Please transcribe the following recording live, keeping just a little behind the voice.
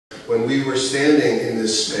when we were standing in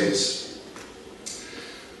this space,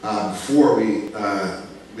 before we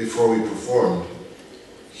performed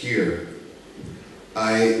here,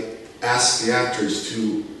 I asked the actors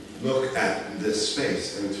to look at this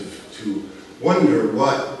space and to wonder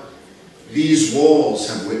what these walls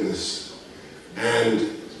have witnessed. And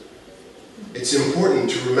it's important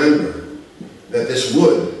to remember that this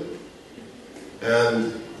wood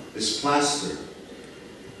and this plaster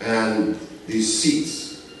and these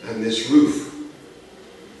seats and this roof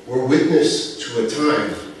were witness to a time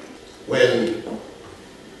when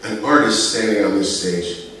an artist standing on this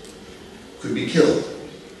stage could be killed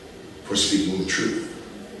for speaking the truth.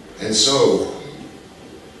 And so,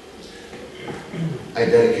 I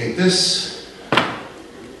dedicate this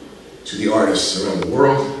to the artists around the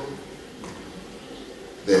world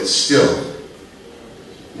that still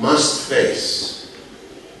must face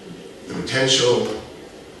the potential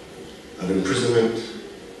of imprisonment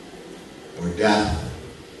or death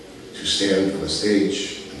to stand on a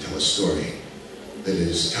stage and tell a story that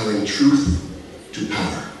is telling truth to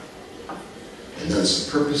power. And that's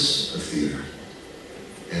the purpose of theater.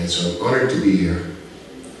 And so I'm honored to be here.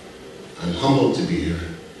 I'm humbled to be here.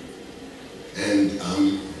 And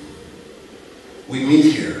we meet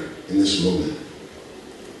here in this moment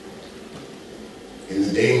in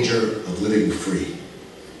the danger of living free.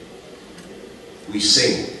 We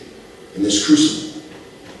sing in this crucible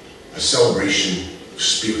a celebration of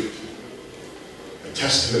spirit, a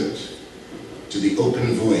testament to the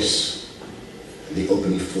open voice and the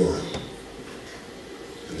open forum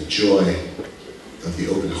and the joy of the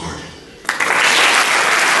open heart.